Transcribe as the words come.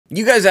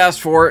You guys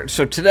asked for it,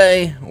 so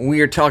today we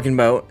are talking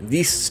about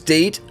the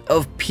state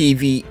of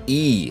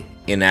PvE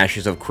in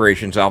Ashes of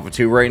Creations Alpha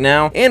 2 right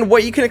now, and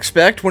what you can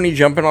expect when you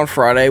jump in on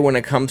Friday when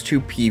it comes to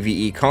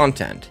PvE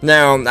content.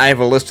 Now, I have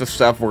a list of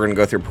stuff. We're going to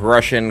go through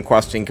progression,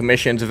 questing,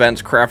 commissions,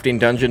 events, crafting,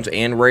 dungeons,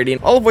 and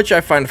raiding, all of which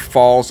I find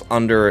falls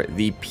under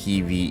the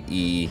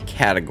PvE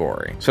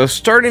category. So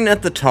starting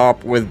at the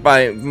top with,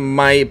 by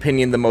my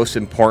opinion, the most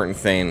important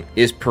thing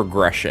is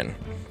progression.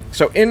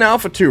 So in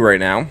Alpha 2 right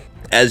now,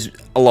 as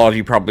a lot of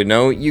you probably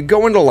know, you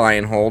go into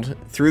Lionhold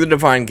through the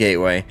Divine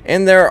Gateway,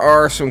 and there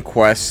are some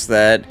quests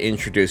that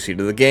introduce you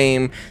to the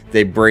game.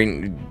 They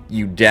bring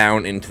you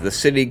down into the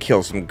city,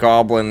 kill some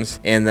goblins,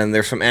 and then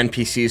there's some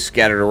NPCs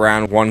scattered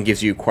around. One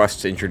gives you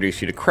quests to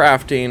introduce you to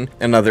crafting,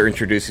 another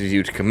introduces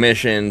you to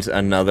commissions,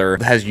 another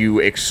has you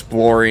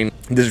exploring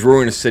this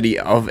ruined city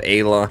of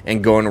Ayla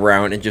and going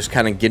around and just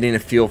kind of getting a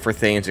feel for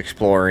things,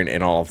 exploring,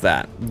 and all of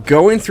that.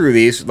 Going through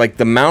these, like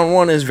the Mount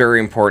one is very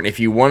important. If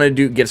you want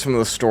to get some of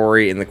the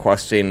story and the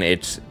questing,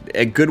 it's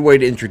a good way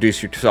to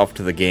introduce yourself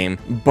to the game,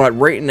 but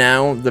right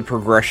now the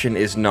progression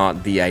is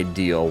not the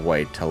ideal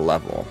way to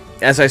level.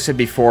 As I said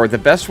before, the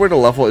best way to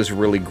level is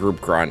really group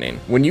grinding.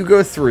 When you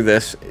go through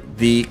this,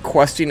 the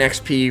questing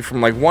XP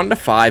from like 1 to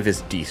 5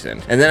 is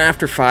decent, and then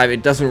after 5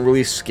 it doesn't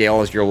really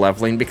scale as you're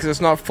leveling because it's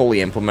not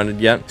fully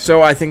implemented yet.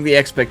 So I think the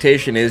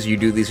expectation is you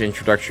do these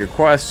introductory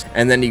quests,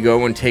 and then you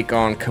go and take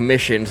on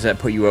commissions that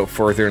put you out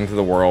further into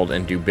the world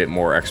and do a bit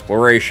more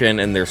exploration,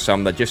 and there's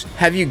some that just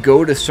have you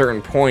go to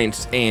certain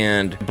points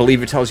and I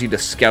believe it tells you to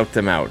scout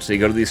them out. So you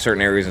go to these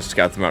certain areas and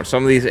scout them out.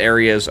 Some of these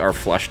areas are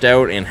fleshed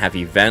out and have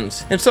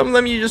events, and some of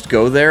them you just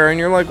go there and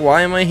you're like,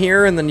 why am I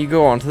here? And then you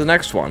go on to the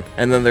next one.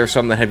 And then there's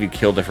some that have you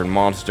kill different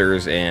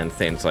monsters and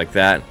things like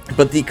that.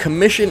 But the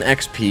commission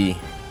XP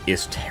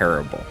is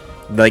terrible.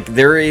 Like,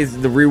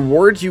 the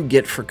rewards you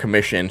get for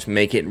commissions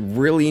make it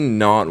really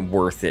not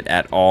worth it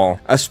at all,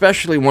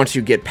 especially once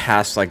you get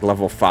past like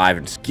level 5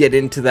 and get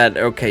into that,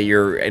 okay,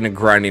 you're in a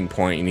grinding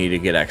point, you need to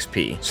get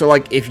XP. So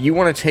like, if you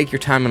want to take your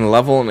time and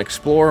level and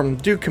explore,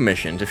 do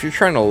commissions. If you're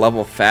trying to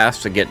level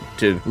fast to get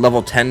to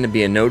level 10 to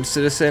be a node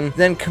citizen,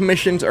 then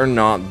commissions are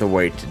not the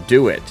way to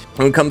do it.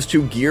 When it comes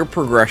to gear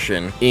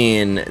progression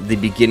in the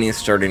beginning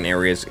starting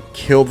areas,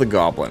 kill the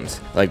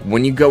goblins. Like,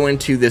 when you go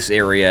into this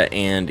area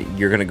and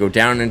you're going to go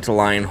down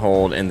into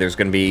Lionhold, and there's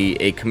going to be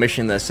a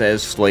commission that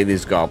says slay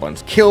these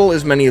goblins. Kill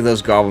as many of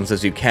those goblins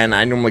as you can.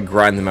 I normally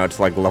grind them out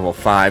to like level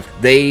 5.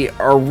 They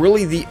are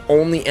really the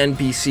only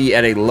NPC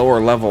at a lower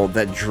level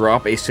that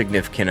drop a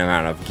significant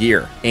amount of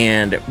gear.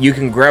 And you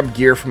can grab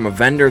gear from a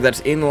vendor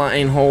that's in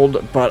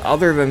Lionhold, but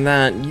other than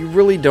that, you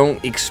really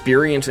don't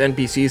experience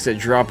NPCs that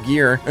drop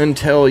gear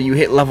until you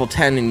hit level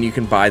 10 and you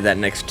can buy that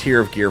next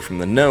tier of gear from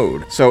the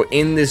node. So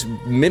in this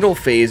middle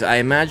phase, I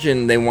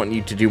imagine they want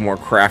you to do more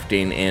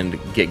crafting and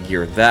get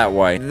gear that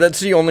way. That's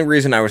the only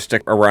reason I would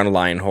stick around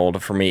Lionhold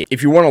for me.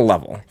 If you want to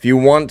level, if you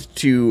want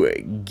to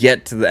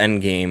get to the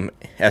end game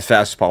as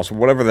fast as possible,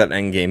 whatever that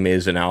end game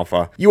is in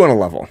Alpha, you want to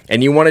level.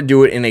 And you want to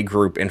do it in a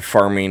group and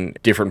farming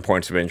different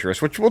points of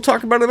interest, which we'll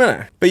talk about in a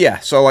minute. But yeah,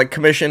 so like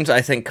commissions,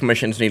 I think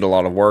commissions need a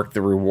lot of work.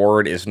 The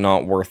reward is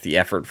not worth the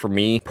effort for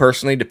me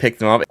personally to pick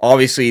them up.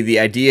 Obviously, the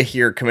idea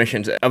here,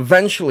 commissions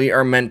eventually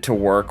are meant to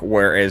work,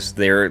 whereas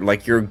they're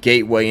like your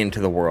gateway into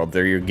the world.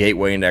 They're your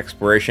gateway into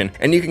exploration.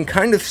 And you can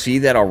kind of see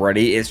that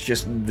already. It's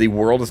just the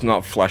world is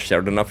not fleshed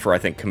out enough for, I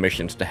think,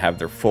 commissions to have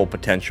their full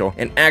potential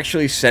and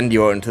actually send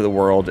you out into the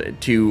world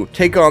to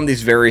take on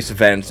these various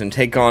events and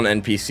take on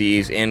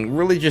NPCs and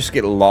really just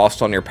get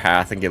lost on your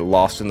path and get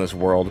lost in this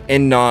world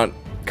and not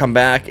come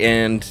back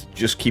and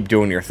just keep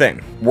doing your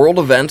thing. World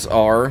events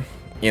are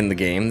in the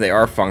game, they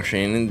are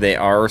functioning, they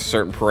are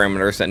certain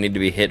parameters that need to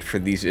be hit for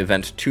these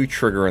events to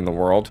trigger in the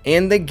world,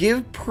 and they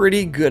give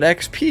pretty good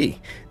XP.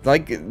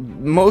 Like,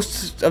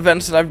 most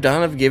events that I've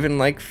done have given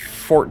like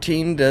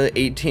 14 to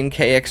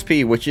 18k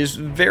XP, which is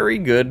very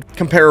good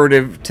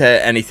comparative to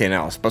anything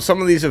else. But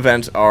some of these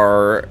events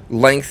are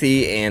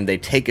lengthy and they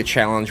take a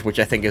challenge, which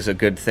I think is a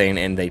good thing,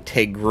 and they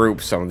take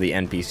groups. Some of the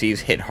NPCs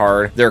hit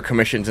hard. There are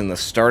commissions in the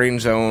starting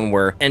zone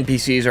where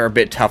NPCs are a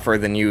bit tougher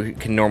than you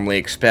can normally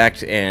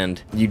expect,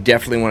 and you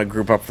definitely want to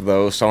group up for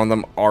those. Some of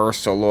them are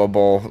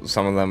soloable,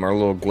 some of them are a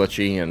little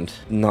glitchy and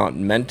not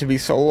meant to be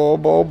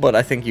soloable, but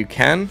I think you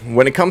can.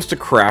 When it comes to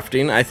crafting,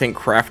 I think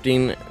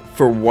crafting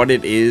for what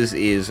it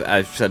is,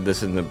 I've said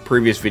this in the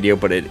previous video,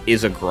 but it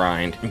is a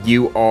grind.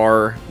 You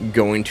are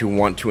going to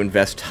want to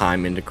invest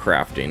time into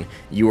crafting.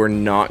 You are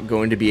not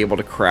going to be able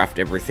to craft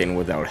everything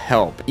without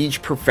help.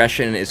 Each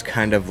profession is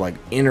kind of like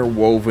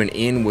interwoven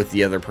in with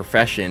the other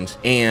professions,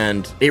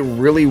 and it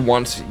really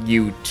wants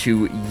you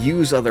to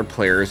use other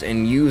players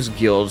and use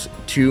guilds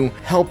to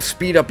help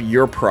speed up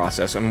your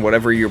process on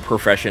whatever your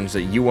professions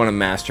that you want to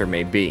master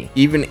may be.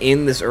 Even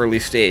in this early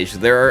stage,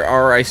 there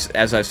are,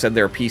 as I've said,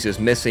 there are pieces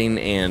missing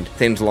and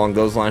things along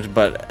those lines,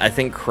 but I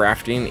think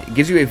crafting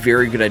gives you a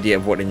very good idea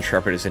of what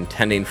Intrepid is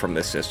intending from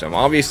this system.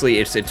 Obviously,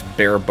 it's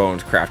bare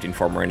bones crafting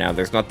form right now.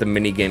 There's not the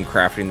minigame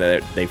crafting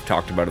that they've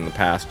talked about in the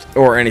past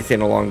or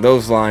anything along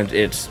those lines.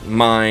 It's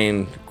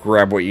mine,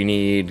 grab what you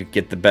need,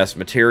 get the best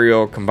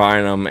material,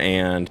 combine them,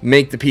 and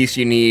make the piece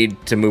you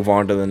need to move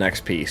on to the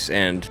next piece.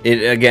 And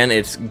again,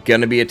 it's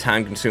gonna be a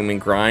time-consuming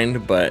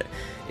grind, but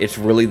it's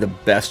really the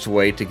best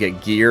way to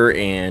get gear,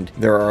 and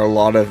there are a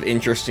lot of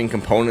interesting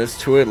components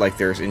to it, like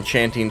there's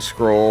enchanting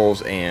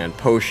scrolls and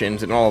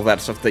potions and all of that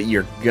stuff that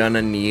you're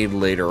gonna need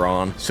later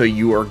on. So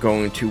you are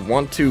going to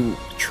want to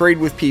trade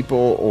with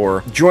people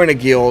or join a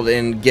guild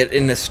and get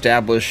an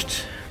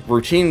established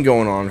routine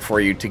going on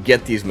for you to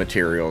get these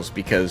materials,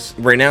 because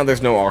right now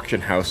there's no auction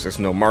house, there's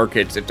no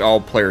markets, it's all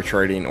player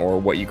trading or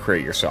what you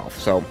create yourself.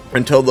 So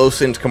until those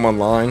things come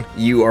online,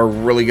 you are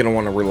really going to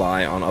want to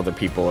rely on other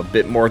people a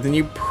bit more than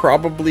you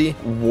probably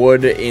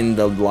would in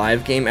the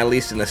live game, at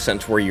least in the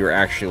sense where you're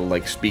actually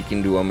like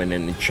speaking to them and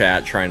in the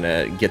chat trying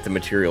to get the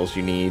materials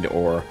you need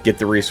or get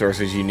the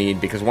resources you need,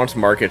 because once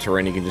markets are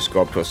in, you can just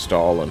go up to a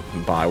stall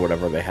and buy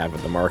whatever they have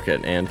at the market,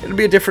 and it'll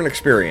be a different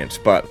experience.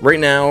 But right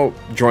now,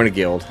 join a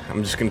guild.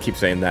 I'm just gonna keep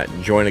saying that,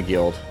 join a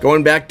guild.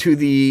 Going back to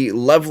the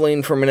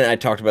leveling for a minute, I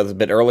talked about this a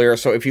bit earlier.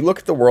 So if you look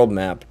at the world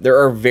map, there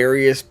are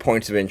various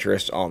points of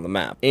interest on the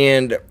map,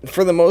 and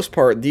for the most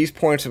part, these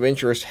points of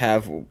interest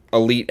have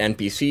elite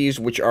NPCs,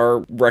 which are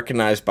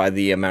recognized by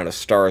the amount of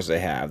stars they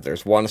have.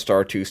 There's 1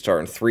 star, 2 star,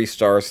 and 3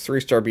 stars, 3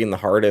 star being the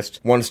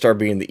hardest, 1 star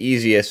being the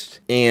easiest,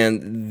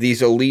 and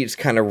these elites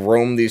kind of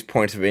roam these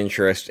points of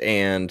interest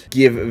and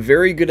give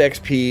very good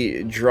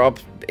XP, drop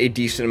a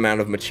decent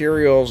amount of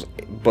materials,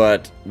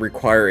 but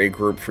require a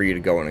group for you to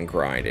go in and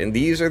grind. And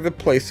these are the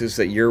places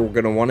that you're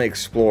going to want to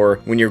explore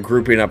when you're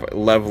grouping up,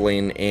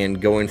 leveling,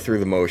 and going through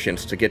the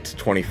motions to get to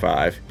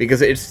 25,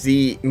 because it's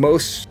the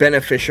most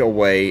beneficial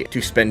way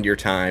to spend your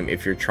time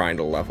if you're trying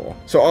to level.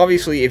 So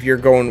obviously, if you're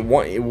going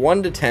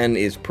 1 to 10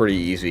 is pretty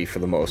easy for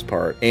the most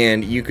part,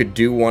 and you could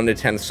do 1 to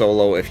 10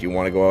 solo if you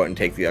want to go out and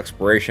take the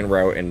exploration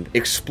route and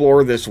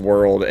explore this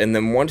world. And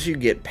then once you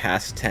get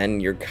past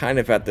 10, you're kind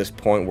of at this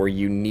point where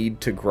you need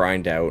to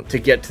grind out to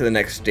get to the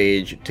next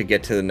stage, to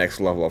get to the next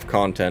level of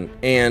content.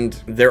 And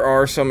there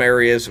are some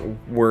areas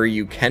where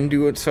you can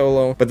do it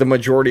solo, but the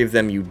majority of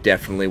them you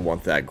definitely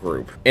want that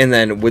group. And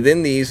then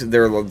within these,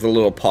 there are the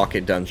little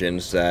pocket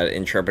dungeons that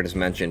Intrepid has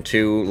mentioned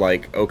too,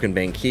 like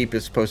Oakenbank Keep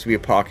is supposed to be a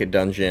pocket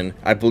dungeon.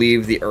 I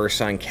believe the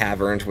Ursine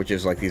Caverns, which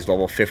is like these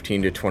level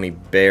 15 to 20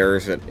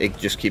 bears that it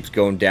just keeps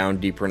going down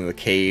deeper into the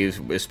caves,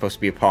 is supposed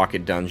to be a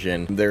pocket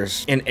dungeon.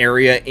 There's an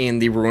area in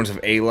the ruins of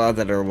Ayla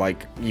that are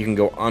like, you can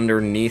go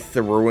underneath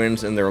the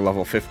ruins and there are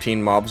level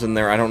 15 mobs in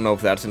there. I don't know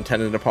if that's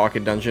intended a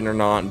pocket dungeon or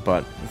not,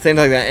 but things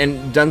like that.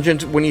 And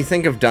dungeons, when you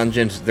think of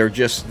dungeons, they're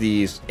just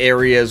these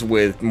areas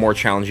with more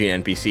challenging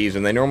NPCs,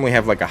 and they normally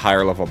have like a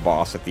higher level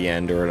boss at the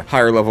end or a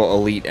higher level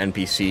elite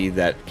NPC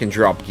that can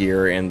drop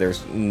gear, and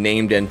there's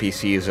named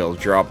NPCs that'll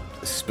drop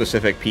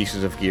specific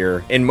pieces of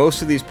gear. And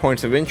most of these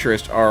points of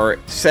interest are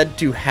said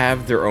to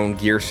have their own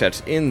gear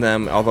sets in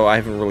them, although I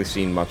haven't really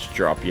seen much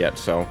drop yet,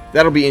 so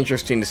that'll be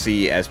interesting to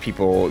see as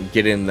people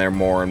get in there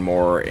more and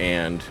more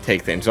and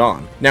take things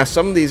on. Now,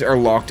 some of these are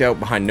locked out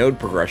behind node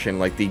progression,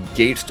 like the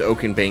gates to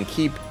Oakenbank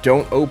Keep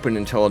don't open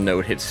until a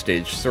node hits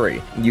stage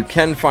 3. You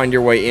can find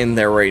your way in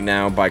there right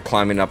now by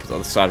climbing up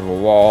the side of a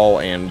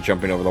wall and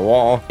jumping over the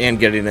wall and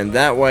getting in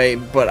that way,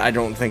 but I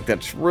don't think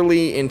that's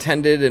really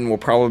intended and will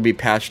probably be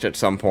patched at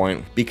some point,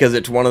 because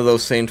it's one of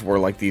those things where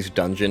like these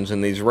dungeons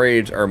and these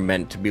raids are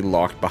meant to be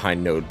locked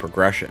behind node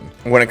progression.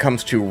 When it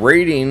comes to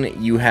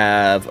raiding, you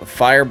have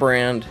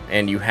Firebrand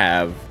and you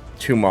have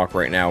Tumok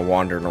right now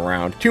wandering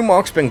around.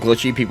 Tumok's been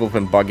glitchy, people have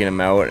been bugging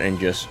him out and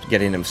just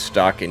getting him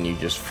stuck, and you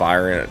just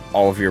fire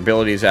all of your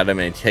abilities at him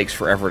and it takes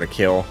forever to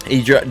kill.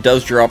 He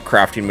does drop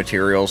crafting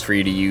materials for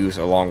you to use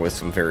along with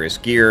some various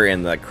gear,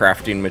 and the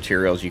crafting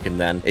materials you can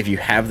then, if you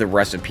have the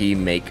recipe,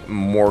 make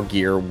more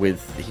gear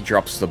with. He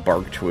drops the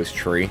bark to his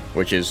tree,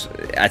 which is,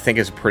 I think,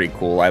 is pretty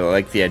cool. I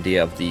like the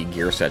idea of the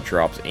gear set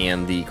drops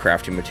and the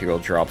crafting material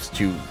drops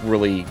to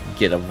really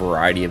get a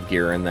variety of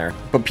gear in there.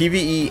 But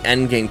PvE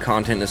endgame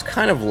content is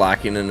kind of lacking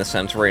in a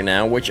sense right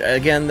now, which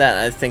again, that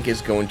I think is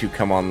going to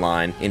come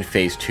online in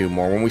phase 2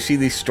 more when we see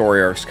these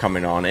story arcs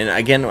coming on. And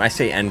again, when I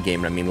say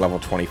endgame, I mean level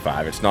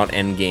 25. It's not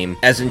endgame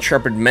as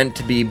Intrepid meant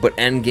to be, but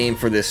endgame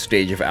for this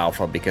stage of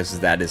alpha,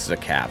 because that is the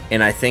cap.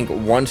 And I think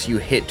once you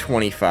hit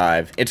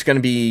 25, it's going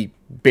to be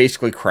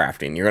basically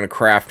crafting. You're going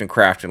to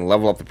craft and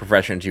level up the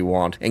professions you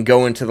want and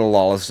go into the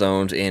lawless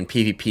zones and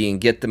PvP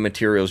and get the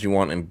materials you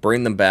want and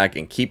bring them back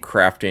and keep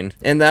crafting.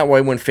 And that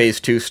way, when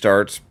phase 2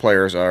 starts,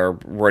 players are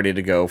ready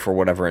to go for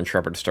whatever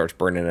Intrepid starts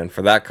bringing in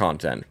for that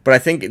content. But I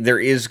think there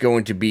is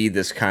going to be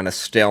this kind of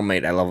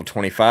stalemate at level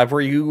 25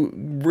 where you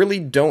really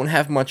don't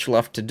have much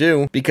left to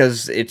do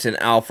because it's an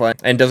alpha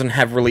and doesn't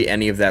have really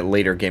any of that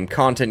later game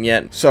content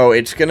yet. So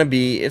it's going to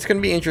be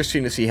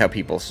interesting to see how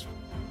people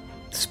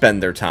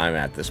spend their time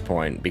at this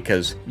point,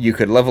 because you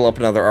could level up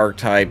another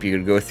archetype, you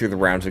could go through the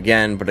rounds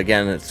again, but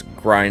again, it's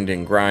grind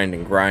and grind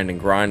and grind and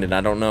grind, and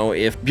I don't know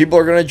if people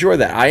are going to enjoy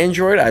that. I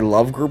enjoy it. I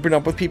love grouping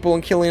up with people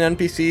and killing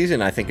NPCs,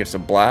 and I think it's a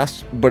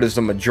blast, but is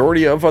the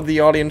majority of the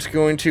audience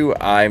going to?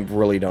 I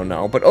really don't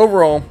know. But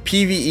overall,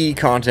 PvE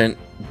content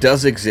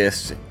does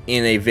exist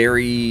in a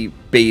very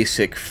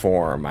basic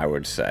form, I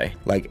would say.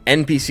 Like,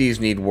 NPCs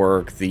need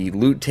work, the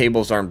loot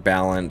tables aren't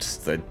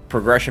balanced, the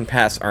progression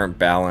paths aren't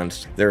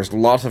balanced, there's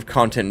lots of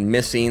content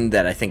missing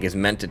that I think is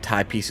meant to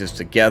tie pieces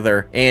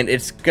together, and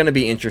it's going to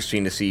be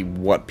interesting to see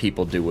what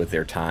people do with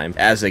their time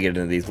as they get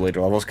into these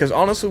later levels, because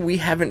honestly, we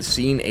haven't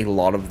seen a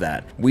lot of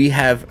that. We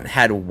have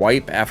had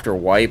wipe after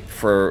wipe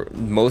for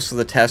most of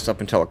the tests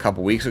up until a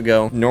couple weeks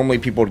ago. Normally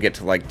people would get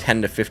to like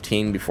 10 to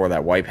 15 before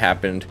that wipe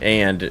happened,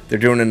 and they're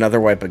doing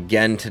another wipe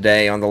again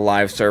today on the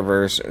live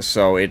servers,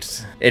 so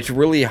it's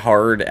really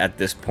hard at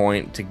this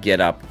point to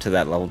get up to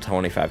that level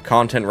 25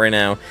 content right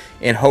now,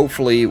 and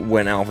hopefully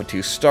when Alpha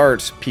 2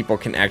 starts, people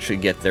can actually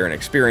get there and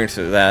experience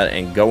that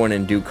and go in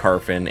and do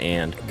Carfin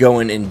and go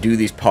in and do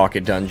these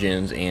pocket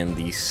dungeons and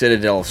the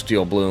Citadel of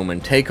Steel Bloom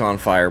and take on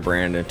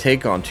Firebrand and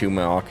take on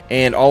Tumok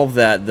and all of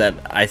that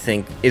I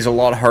think is a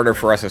lot harder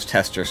for us as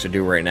testers to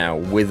do right now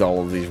with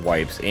all of these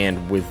wipes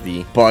and with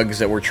the bugs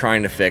that we're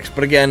trying to fix.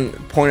 But again,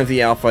 point of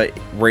the alpha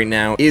right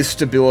now is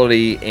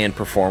stability and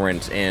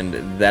performance, and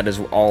that is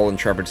all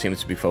Intrepid seems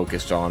to be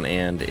focused on,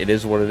 and it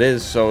is what it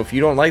is. So if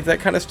you don't like that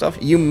kind of stuff,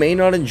 you may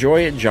not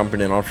enjoy it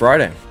jumping in on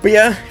Friday. But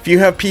yeah, if you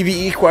have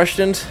PvE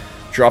questions,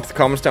 drop the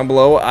comments down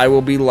below. I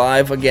will be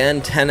live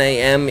again 10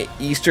 a.m.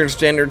 Eastern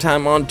Standard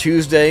Time on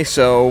Tuesday,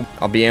 so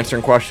I'll be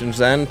answering questions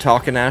then,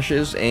 talking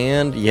ashes,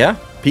 and yeah,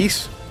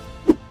 peace.